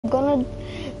gonna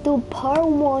do part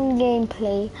 1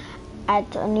 gameplay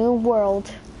at a new world.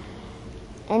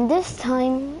 And this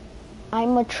time,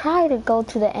 I'm gonna try to go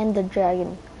to the Ender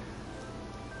Dragon.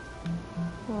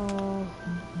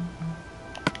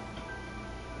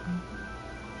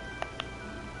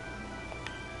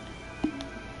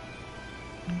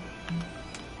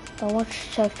 So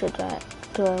which texture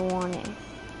do I want it?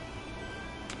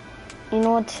 You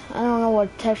know what? I don't know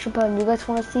what texture pack you guys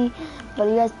want to see, but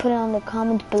you guys put it in the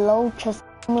comments below. Just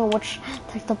tell me which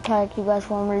texture pack you guys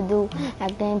want me to do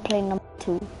at gameplay number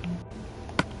 2.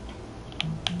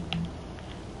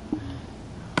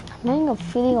 I'm having a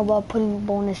feeling about putting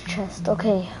bonus chest.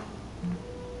 Okay.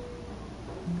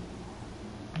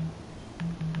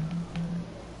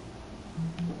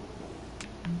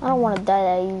 I don't want to die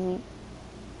that easy.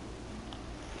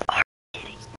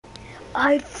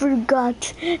 I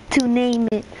forgot to name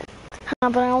it.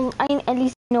 But I at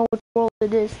least know which world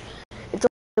it is. It's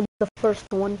the first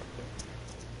one.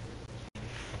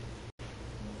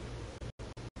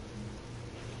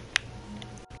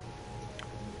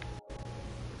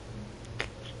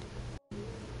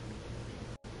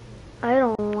 I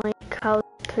don't like how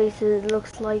this place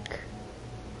looks like.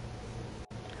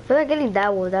 I feel like getting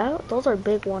that wood. Those are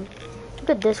big ones. Look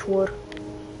at this wood.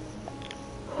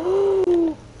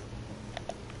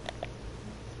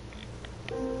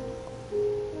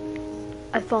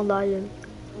 I found iron.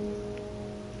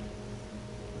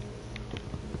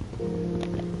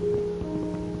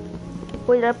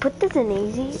 Wait, I put this in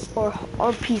easy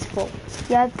or peaceful?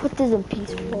 Yeah, I put this in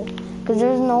peaceful because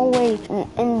there's no way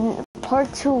in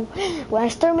part 2 when I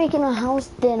start making a house,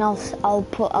 then I'll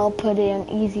put it in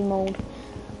easy mode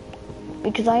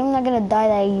because I'm not gonna die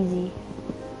that easy.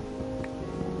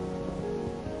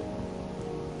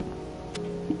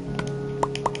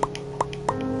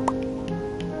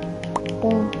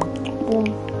 Boom,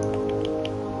 boom.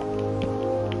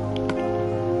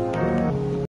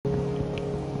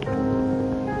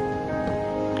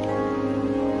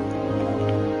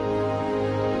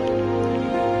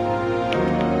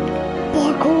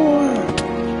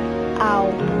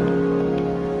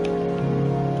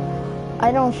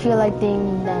 I don't feel like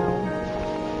digging down.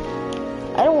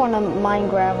 I don't want to mine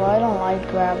gravel. I don't like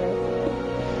gravel.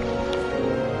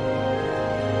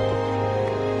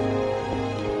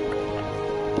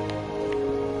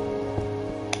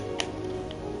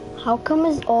 How come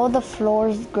is all the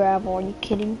floors gravel? Are you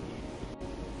kidding?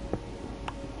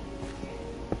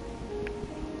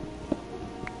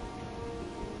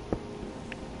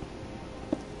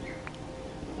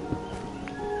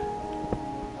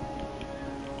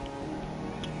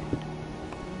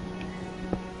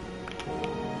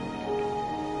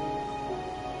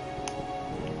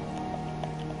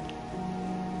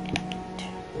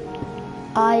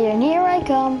 Iron, here I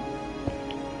come.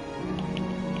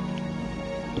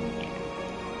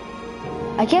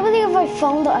 I can't believe if I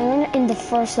found the iron in the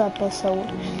first episode.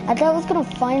 I thought I was gonna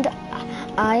find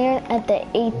iron at the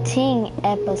 18th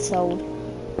episode.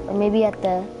 Or maybe at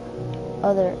the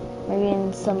other, maybe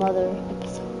in some other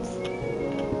episodes.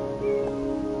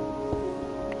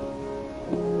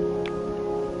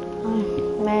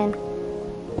 Oh, man.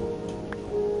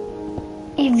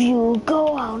 If you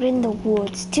go out in the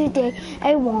woods today,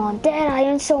 I want that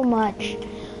iron so much.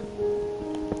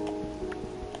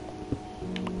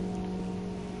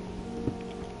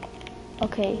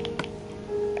 Okay,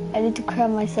 I need to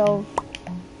craft myself.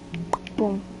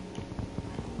 Boom.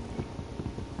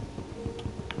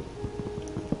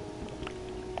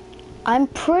 I'm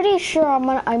pretty sure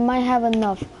I might have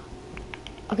enough.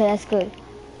 Okay, that's good.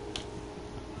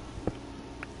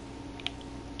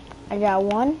 I got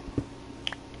 1.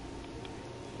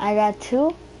 I got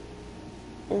 2.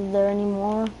 Is there any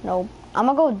more? Nope. I'm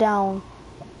gonna go down.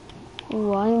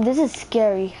 Ooh, this is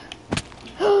scary.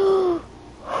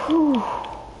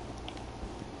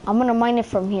 I'm gonna mine it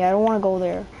from here. I don't want to go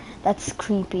there. That's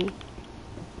creepy.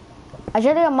 I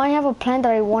think I might have a plan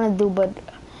that I want to do, but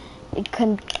it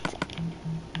can't.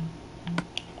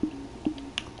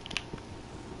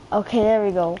 Okay, there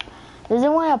we go. The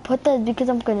reason why I put that is because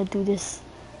I'm gonna do this.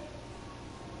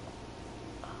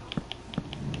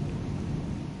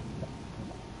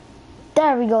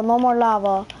 There we go, no more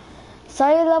lava.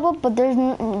 Sorry level, but there's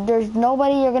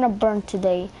nobody you're gonna burn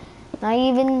today. Not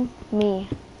even me.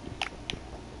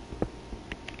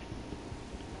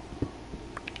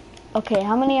 Okay,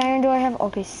 how many iron do I have?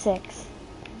 Okay, 6.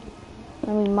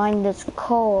 Let me mine this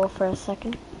coal for a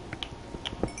second.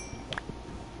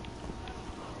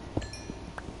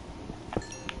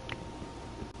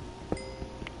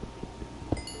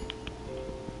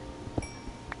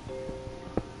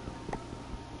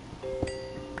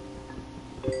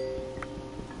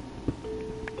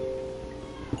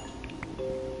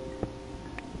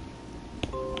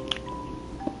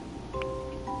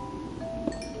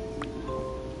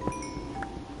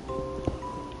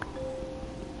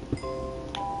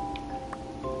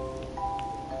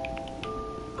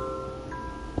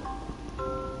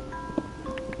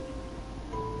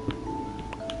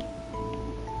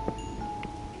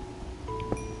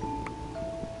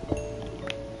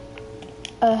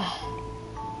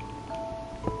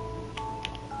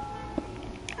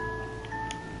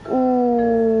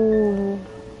 Ooh.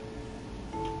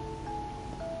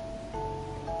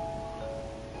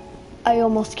 I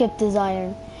almost skipped this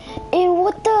iron. And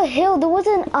what the hell? There was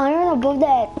an iron above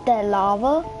that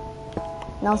lava?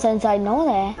 Now since I know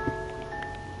that.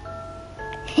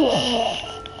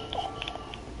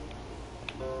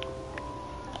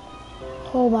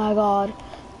 Oh my god.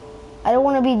 I don't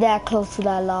want to be that close to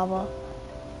that lava.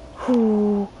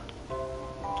 Ooh.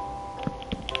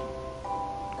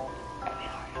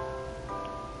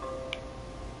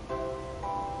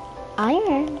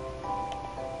 Iron?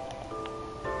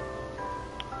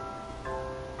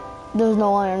 There's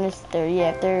no iron, is there?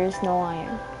 Yeah, there is no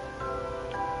iron.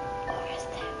 Or is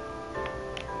there?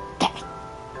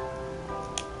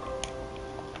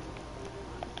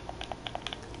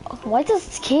 Why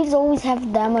does caves always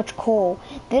have that much coal?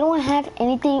 They don't have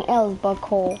anything else but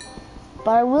coal.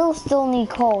 But I will still need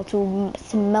coal to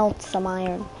melt some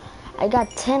iron. I got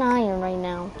 10 iron right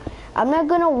now. I'm not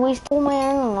gonna waste all my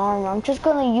iron on armor. I'm just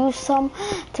gonna use some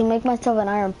to make myself an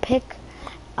iron pick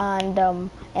and an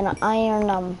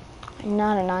iron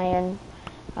not an iron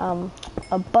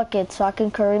a bucket so I can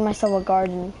create myself a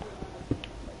garden.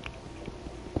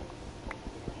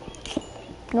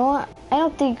 You know what? I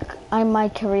don't think I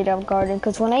might create a garden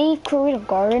because when I create a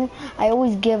garden, I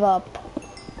always give up.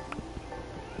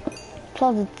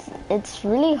 Plus, it's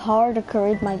really hard to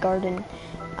create my garden.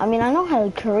 I mean, I know how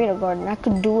to create a garden. I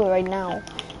could do it right now,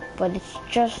 but it's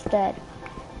just that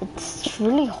it's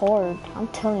really hard. I'm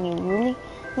telling you, really,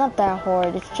 not that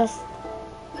hard. It's just,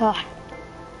 oh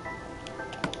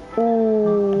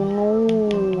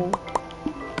no!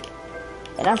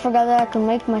 And I forgot that I can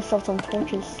make myself some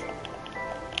torches.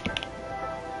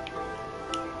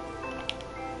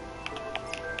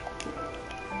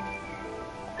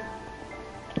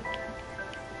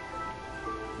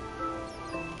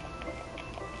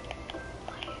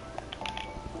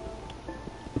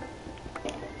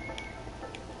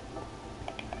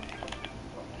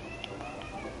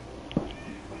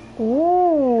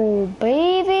 Ooh,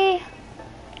 baby,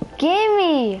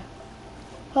 gimme!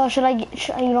 Oh, you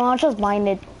know, I'll just mine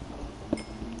it.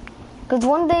 Cause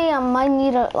one day I might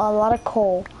need a lot of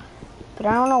coal, but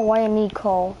I don't know why I need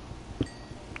coal.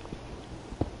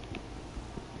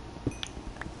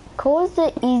 Coal is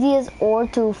the easiest ore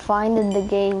to find in the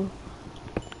game.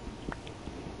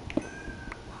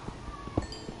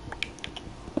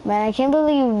 Man, I can't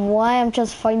believe why I'm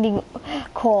just finding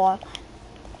coal.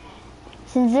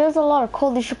 Since there's a lot of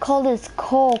coal, they should call this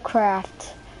coal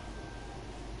craft.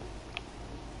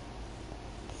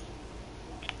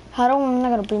 I'm not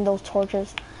gonna bring those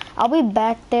torches. I'll be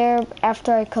back there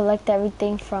after I collect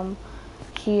everything from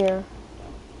here.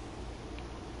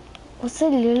 Was I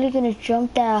literally gonna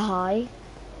jump that high?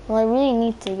 Well, I really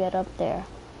need to get up there.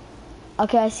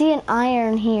 Okay, I see an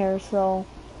iron here, so.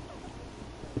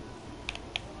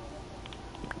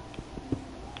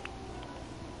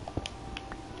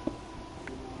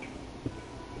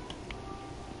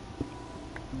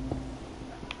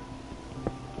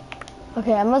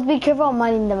 Okay, I must be careful of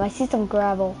mining them. I see some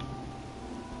gravel.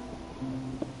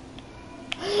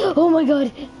 Oh my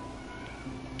god!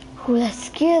 Ooh, that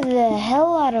scared the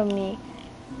hell out of me.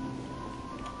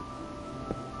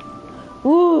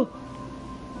 Ooh!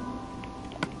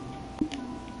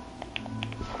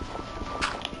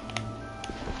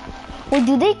 Wait,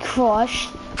 do they crush?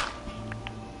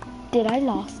 Did I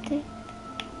lost it?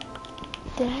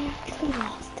 Did I actually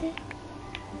lost it?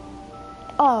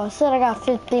 Oh, so I got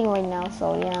 15 right now,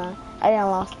 so yeah, I didn't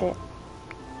lost it.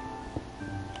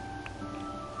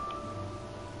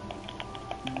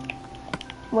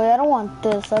 Wait, I don't want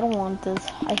this. I don't want this.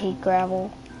 I hate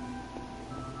gravel.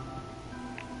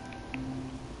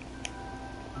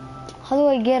 How do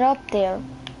I get up there?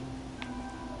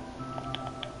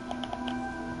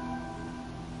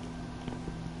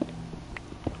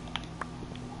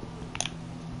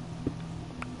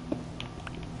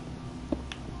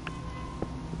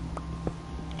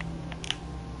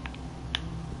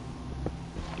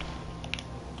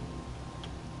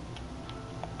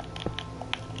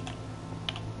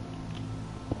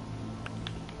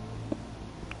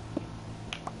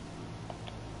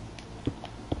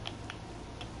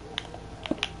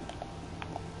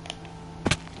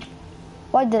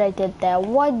 Why did I did that?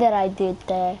 Why did I did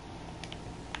that?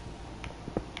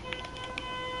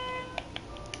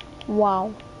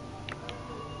 Wow.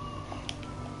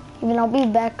 Even I'll be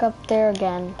back up there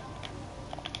again.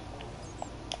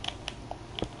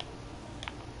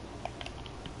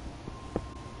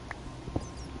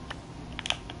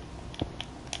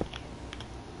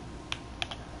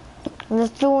 I'm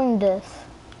just doing this.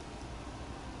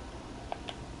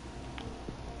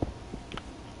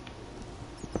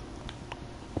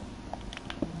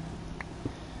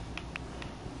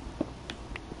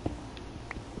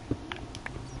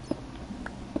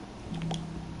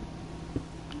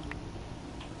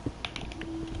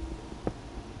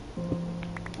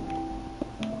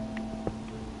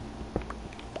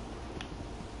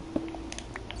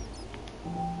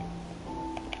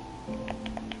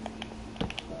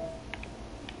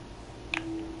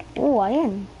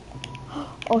 iron.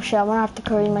 Oh shit, I'm gonna have to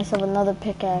carry myself another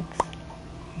pickaxe.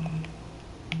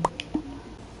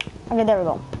 Okay, there we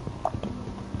go.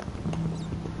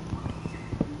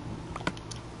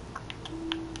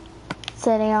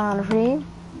 Sitting on a tree.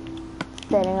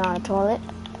 Sitting on a toilet.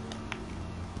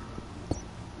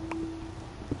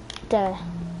 Damn it.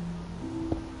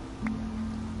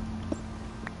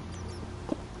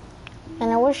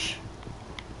 And I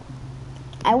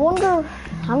wonder,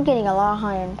 I'm getting a lot of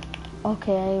iron.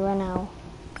 Okay, I ran out.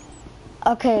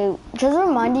 Okay, just to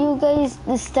remind you guys,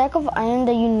 the stack of iron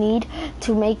that you need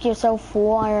to make yourself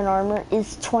full iron armor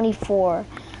is 24.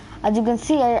 As you can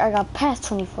see, I got past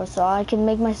 24, so I can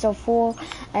make myself full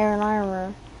iron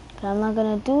armor. But I'm not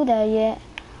gonna do that yet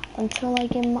until I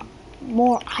get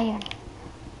more iron.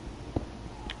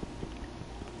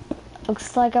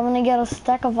 Looks like I'm gonna get a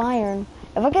stack of iron.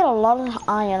 If I get a lot of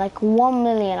iron, like 1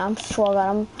 million, I'm sure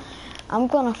that I'm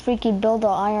gonna freaking build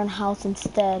an iron house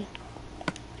instead.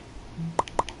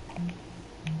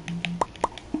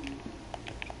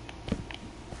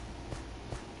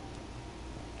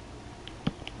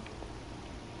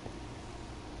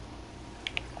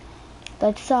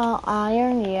 That's all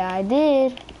iron? Yeah, I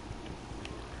did.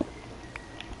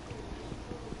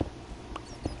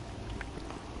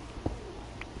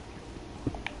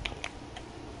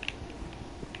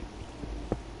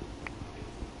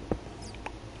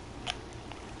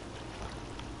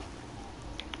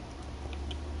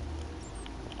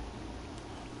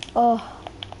 Oh.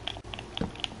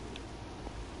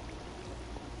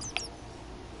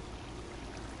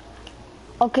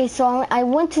 Okay, so I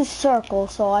went to circle,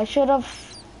 so I should have.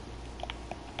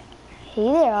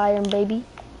 Hey there, iron baby.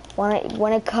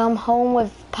 Wanna come home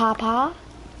with Papa?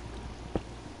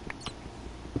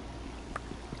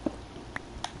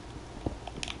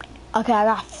 Okay, I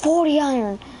got 40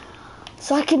 iron,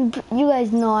 so I can. You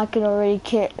guys know I can already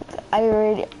kill.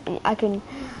 I can.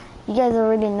 You guys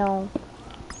already know.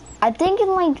 I think in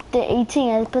like the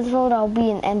 18th episode, I'll be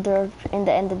in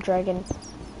the Ender Dragon.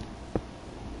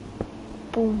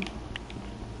 Boom.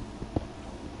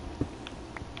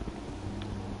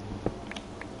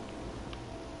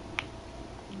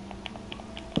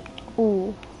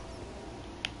 Ooh.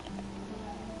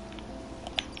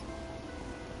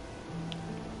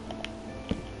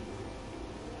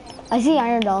 I see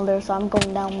iron down there, so I'm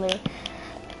going down there.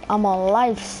 I'm a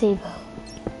lifesaver.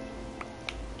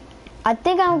 I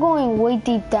think I'm going way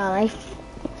deep down.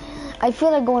 I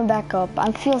feel like going back up.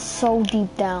 I feel so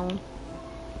deep down.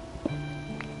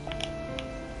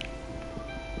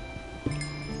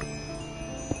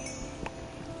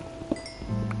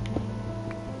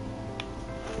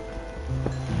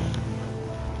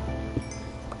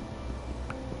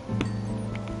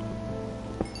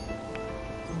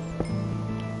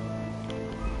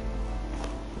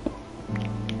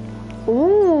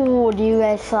 Ooh, do you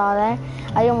guys saw that?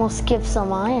 I almost skipped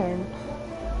some iron.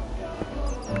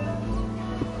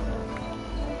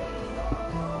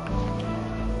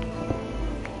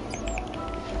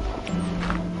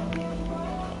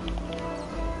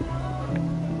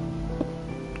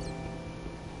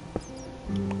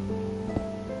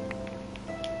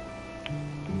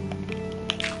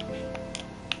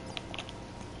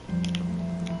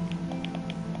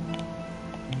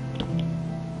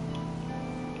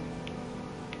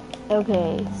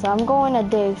 Okay, so I'm going to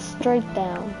dig straight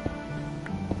down.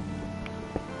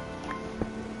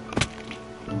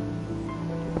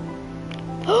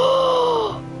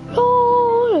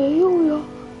 Hallelujah,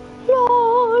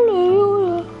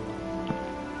 hallelujah.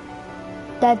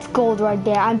 That's gold right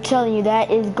there. I'm telling you, that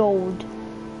is gold.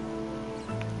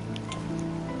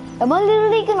 Am I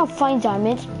literally gonna find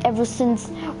diamonds ever since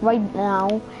right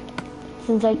now?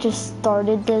 Since I just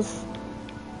started this?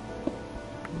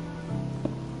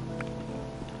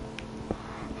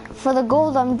 For the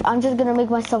gold, I'm just gonna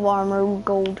make myself armor with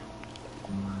gold.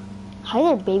 Hi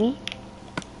there, baby.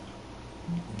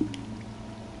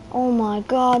 Oh my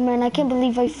god, man, I can't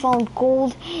believe I found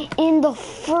gold in the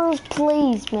first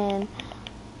place, man.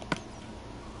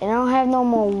 And I don't have no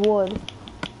more wood.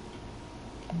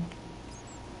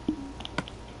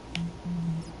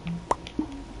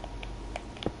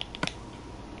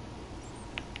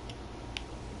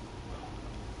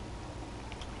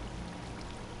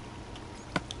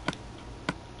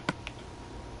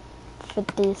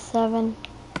 $57.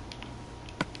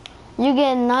 You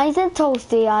get nice and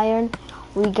toasty, iron.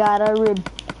 We got a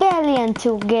rebellion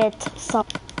to get some.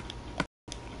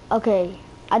 Okay,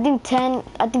 I think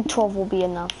 12 will be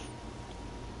enough.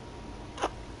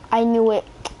 I knew it.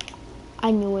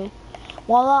 I knew it.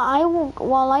 While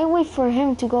I wait for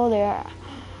him to go there,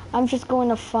 I'm just going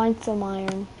to find some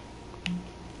iron.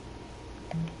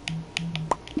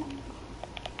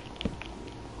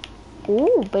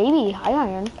 Ooh, baby, hi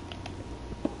Iron.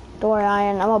 Don't worry,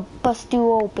 Iron, I'm gonna bust you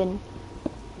open.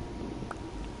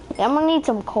 Yeah, I'm gonna need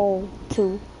some coal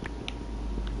too.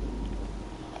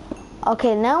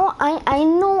 Okay, now I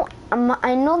know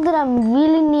that I'm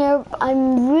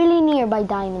really near by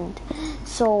diamond.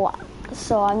 So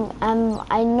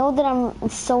I know that I'm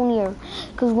so near,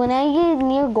 because when I get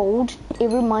near gold, it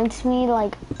reminds me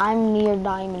like I'm near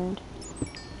diamond.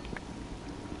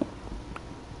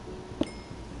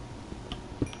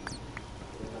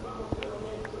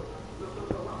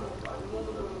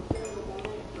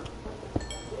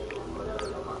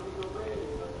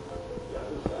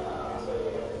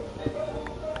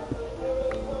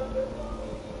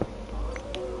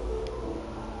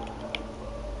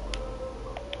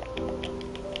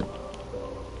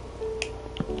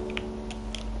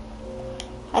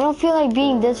 I don't feel like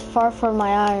being this far from my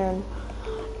iron.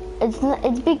 It's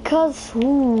because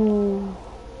ooh.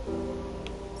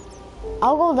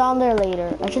 I'll go down there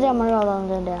later. Actually, I'm gonna go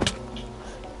down there.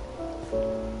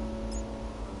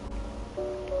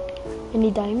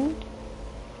 Any diamond?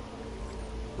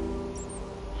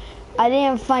 I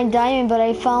didn't find diamond, but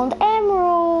I found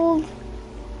emerald.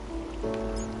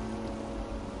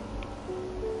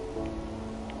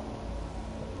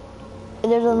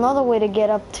 There's another way to get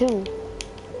up too.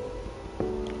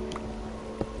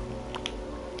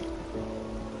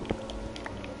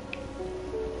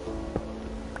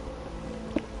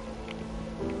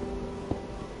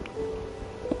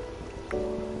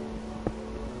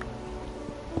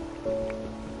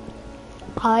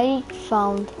 I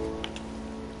found.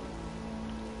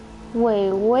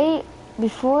 Wait,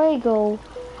 before I go,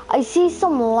 I see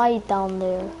some light down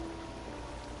there.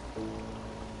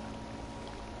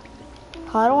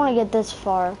 I don't want to get this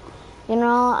far. You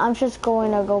know, I'm just going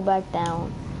to go back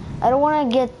down. I don't want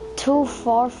to get too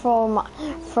far from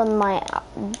my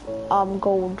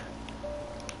gold.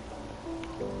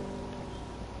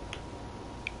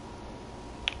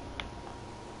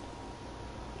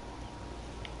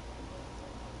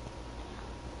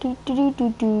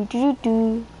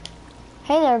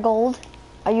 Hey there, gold.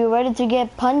 Are you ready to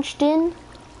get punched in,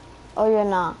 or you're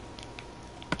not?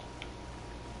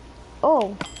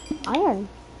 Oh, iron.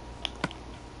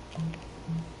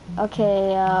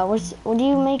 Okay, what do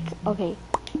you make? Okay.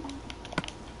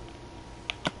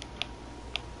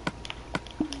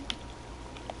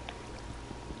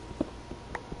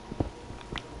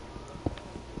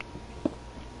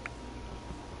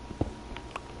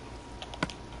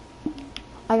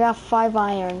 I got 5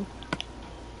 iron.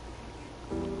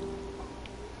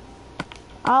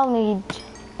 I'm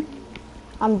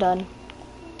done.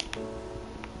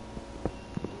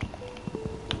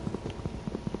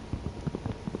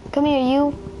 Come here,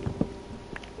 you.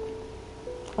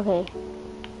 Okay.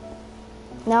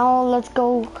 Now let's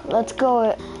go the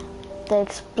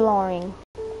exploring.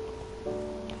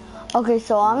 Okay,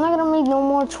 so I'm not gonna make no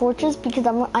more torches because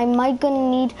I might gonna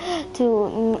need to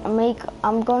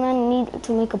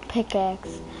make a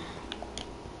pickaxe.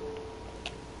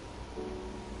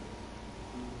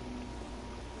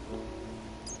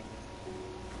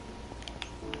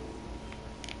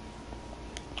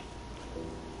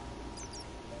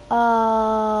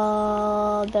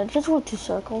 That just went 2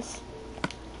 circles.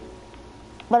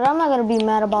 But I'm not gonna be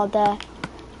mad about that.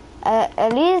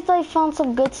 At least I found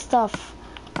some good stuff.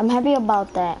 I'm happy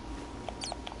about that.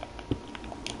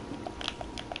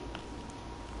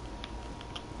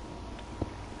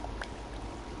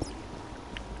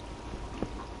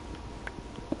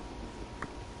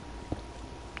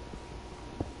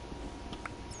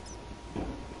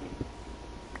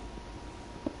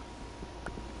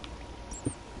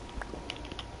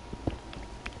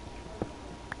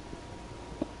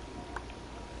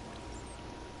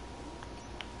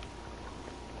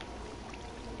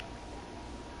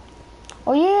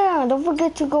 Oh yeah, don't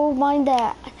forget to go mine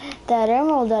that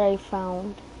emerald that I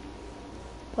found.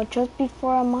 But just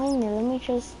before I mine it, let me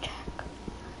just check.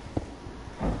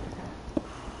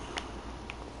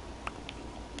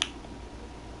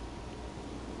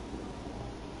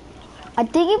 I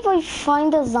think if I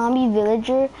find a zombie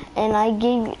villager and I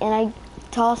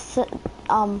toss if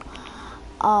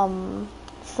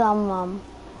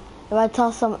I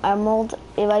toss some emerald,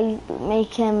 if I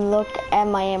make him look at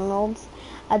my emeralds,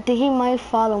 I think he might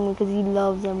follow me because he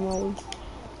loves emeralds.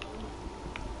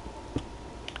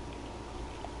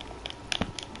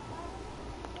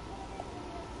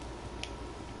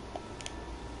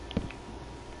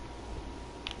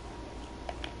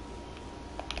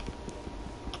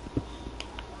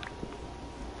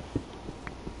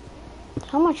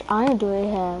 How much iron do I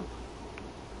have?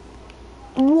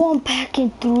 1 pack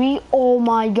and 3? Oh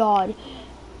my god.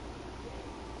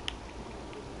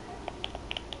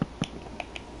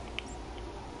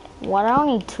 What? I don't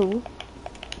need 2.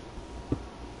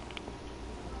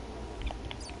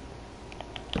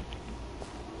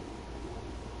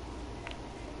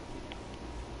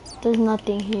 There's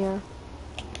nothing here.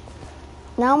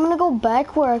 Now I'm gonna go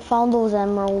back where I found those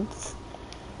emeralds.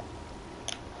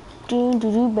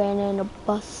 Banana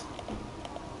bus.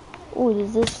 Oh,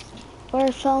 is this where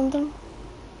I found them?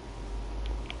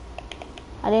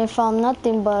 I didn't find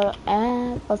nothing but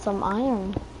some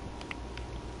iron.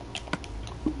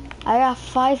 I got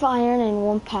 5 iron in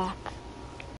 1 pack.